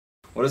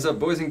What is up,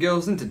 boys and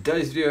girls? In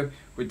today's video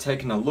we're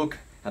taking a look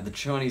at the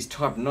Chinese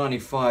Type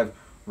 95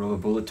 rubber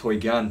bullet toy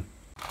gun.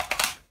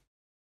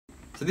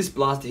 So this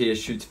blaster here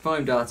shoots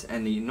foam darts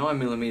and the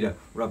 9mm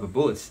rubber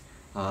bullets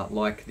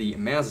like the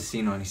Mauser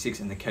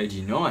C96 and the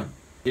KG9.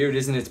 Here it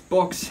is in its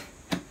box.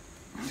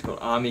 It's got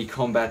Army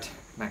Combat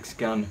Max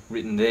Gun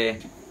written there.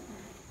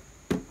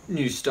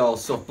 New style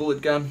soft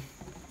bullet gun.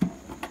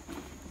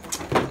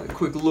 A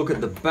quick look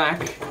at the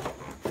back.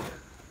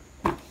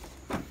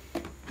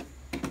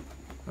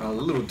 A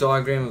little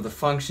diagram of the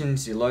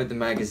functions. You load the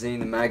magazine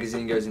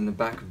goes in the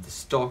back of the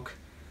stock.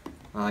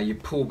 You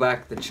pull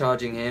back the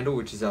charging handle,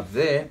 which is up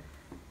there.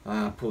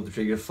 Pull the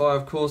trigger to fire,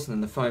 of course, and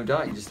then the foam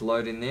dart you just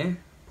load in there.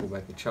 Pull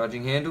back the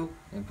charging handle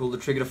and pull the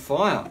trigger to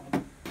fire.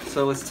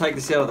 So let's take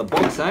this out of the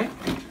box, eh?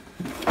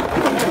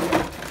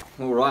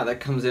 Alright, that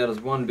comes out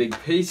as one big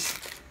piece.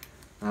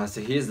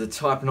 So here's the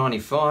Type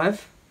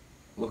 95,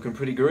 looking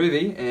pretty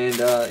groovy,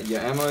 and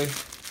your ammo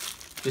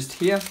just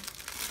here.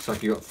 Looks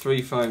like you got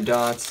 3 foam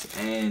darts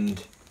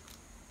and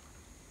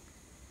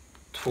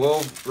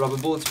 12 rubber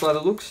bullets by the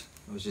looks.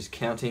 I was just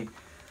counting.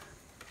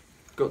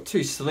 Got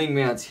 2 sling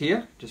mounts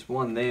here, just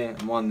one there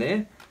and one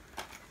there.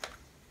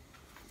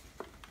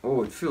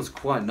 Oh, it feels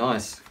quite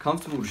nice,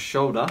 comfortable to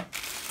shoulder.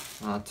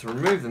 To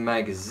remove the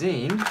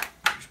magazine,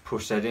 just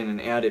push that in and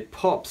out, it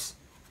pops.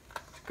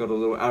 It's got a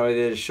little arrow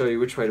there to show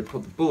you which way to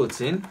put the bullets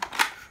in.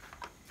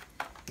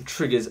 The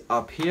trigger's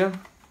up here,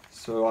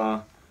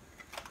 so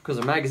because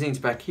the magazine's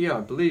back here, I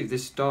believe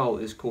this style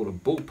is called a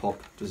bullpup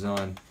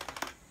design.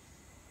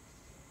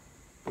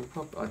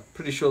 Bullpup, I'm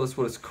pretty sure that's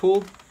what it's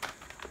called.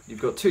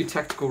 You've got 2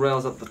 tactical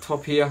rails up the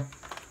top here,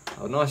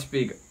 a nice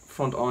big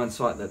front iron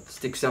sight that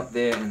sticks up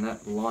there and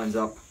that lines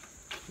up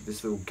with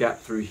this little gap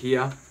through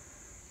here.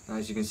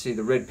 As you can see,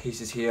 the red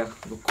pieces here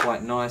look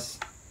quite nice.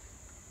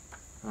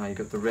 You've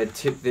got the red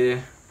tip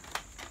there.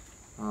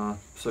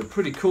 So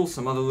pretty cool.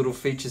 Some other little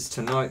features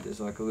to note.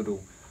 There's like a little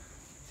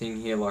thing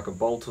here like a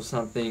bolt or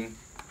something.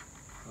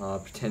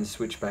 Pretend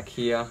switch back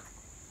here.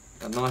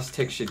 A nice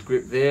textured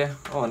grip there.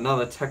 Oh,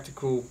 another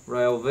tactical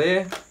rail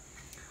there.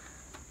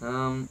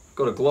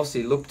 Got a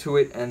glossy look to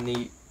it, and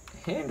the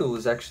handle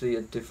is actually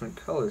a different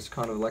colour. It's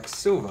kind of like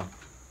silver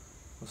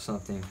or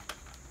something.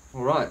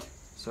 Alright,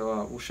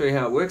 so we'll show you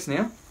how it works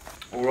now.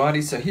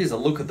 Alrighty, so here's a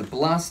look at the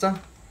blaster.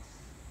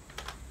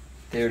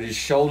 There it is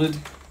shouldered.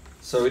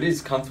 So it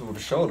is comfortable to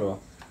shoulder.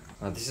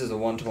 This is a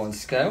 1-to-1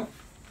 scale.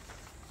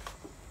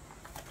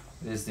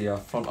 There's the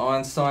front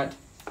iron sight.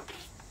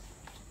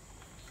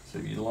 So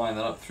you line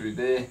that up through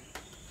there.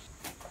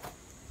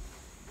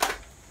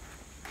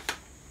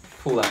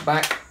 Pull that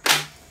back.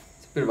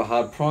 It's a bit of a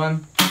hard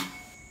prime.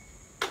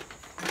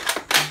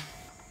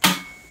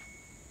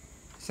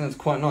 Sounds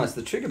quite nice.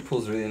 The trigger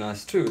pulls really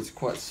nice too. It's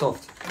quite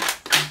soft.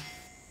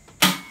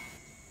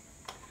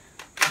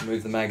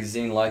 Remove the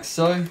magazine like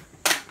so.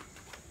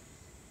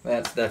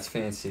 That's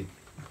fancy.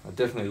 I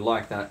definitely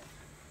like that.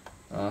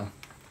 So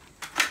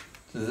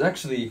there's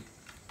actually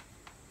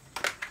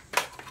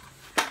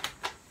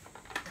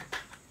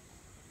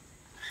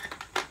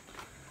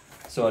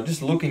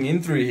just looking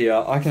in through here,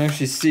 I can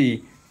actually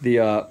see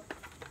the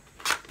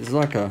there's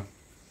like a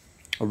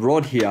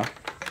rod here.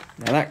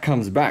 Now that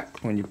comes back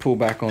when you pull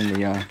back on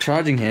the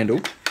charging handle.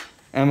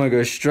 Ammo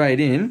goes straight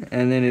in,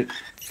 and then it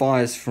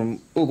fires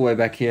from all the way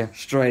back here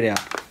straight out.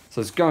 So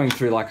it's going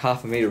through like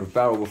half a meter of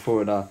barrel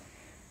before it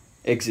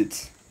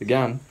exits the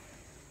gun.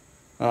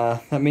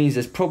 That means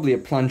there's probably a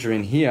plunger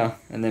in here,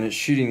 and then it's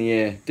shooting the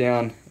air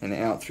down and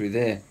out through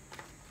there.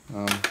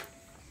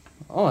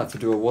 I'll have to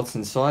do a what's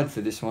inside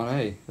for this one,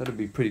 eh? That'd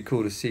be pretty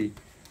cool to see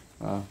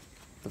the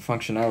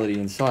functionality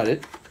inside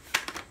it.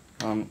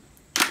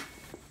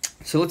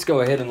 So let's go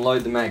ahead and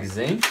load the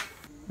magazine.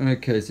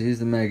 Okay, so here's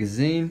the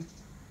magazine.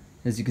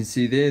 As you can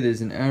see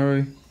there's an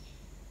arrow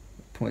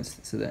that points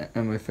so the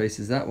ammo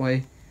faces that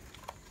way.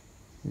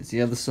 There's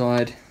the other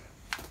side.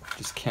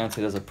 Just count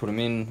it as I put them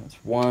in. That's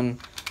 1,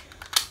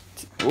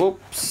 2,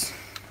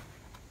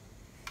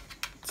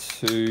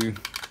 2,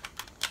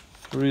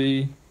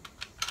 3,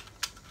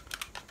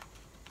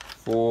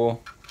 4,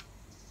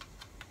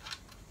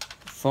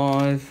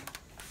 5,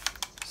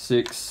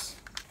 6.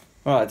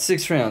 Alright,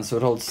 6 rounds, so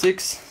it holds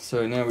 6.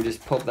 So now we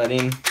just pop that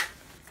in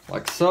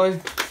like so.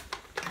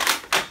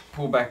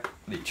 Pull back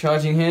the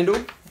charging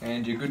handle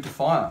and you're good to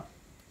fire.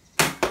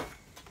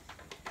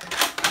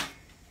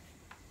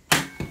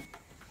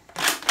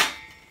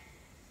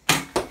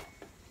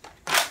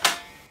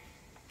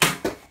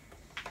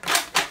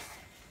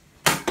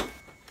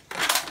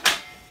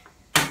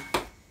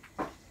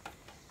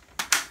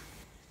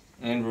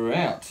 And we're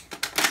out.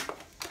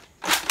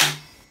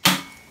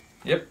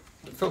 Yep,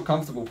 I felt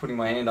comfortable putting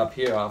my hand up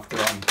here after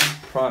I'm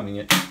priming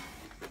it,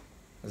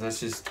 as that's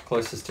just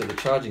closest to the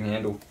charging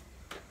handle.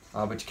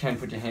 But you can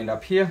put your hand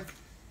up here.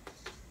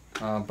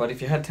 But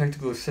if you had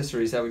tactical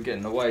accessories, that would get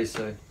in the way,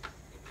 so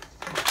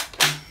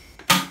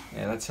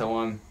yeah, that's how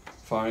I'm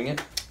firing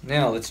it.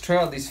 Now let's try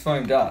out these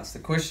foam darts. The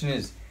question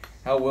is,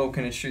 how well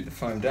can it shoot the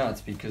foam darts?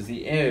 Because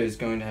the air is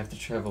going to have to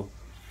travel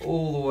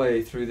all the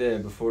way through there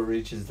before it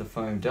reaches the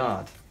foam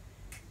dart.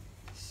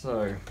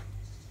 So,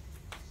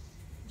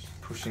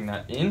 just pushing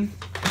that in.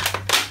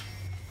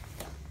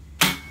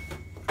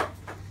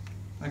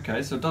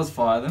 Okay, so it does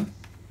fire them.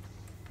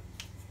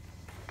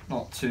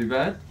 Not too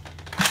bad.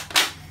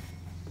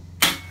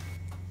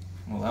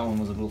 Well, that one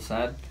was a little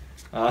sad.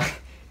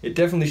 It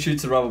definitely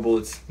shoots the rubber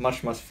bullets much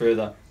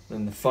further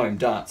than the foam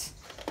darts.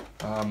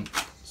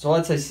 So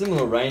I'd say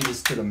similar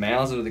ranges to the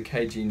Mauser or the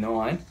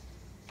KG9,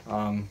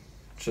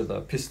 which are the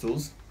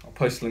pistols. I'll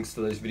post links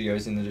to those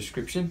videos in the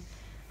description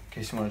in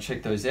case you want to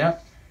check those out.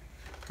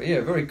 But yeah,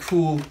 very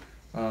cool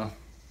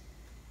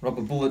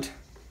rubber bullet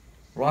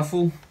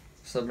rifle,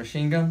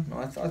 submachine gun.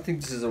 I think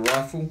this is a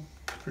rifle,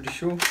 pretty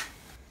sure.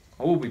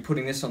 I will be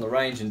putting this on the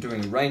range and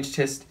doing a range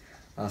test,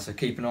 so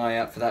keep an eye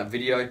out for that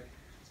video.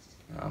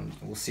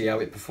 We'll see how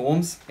it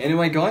performs.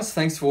 Anyway guys,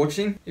 thanks for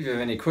watching. If you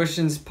have any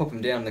questions, pop them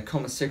down in the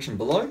comment section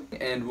below,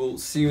 and we'll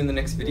see you in the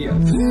next video.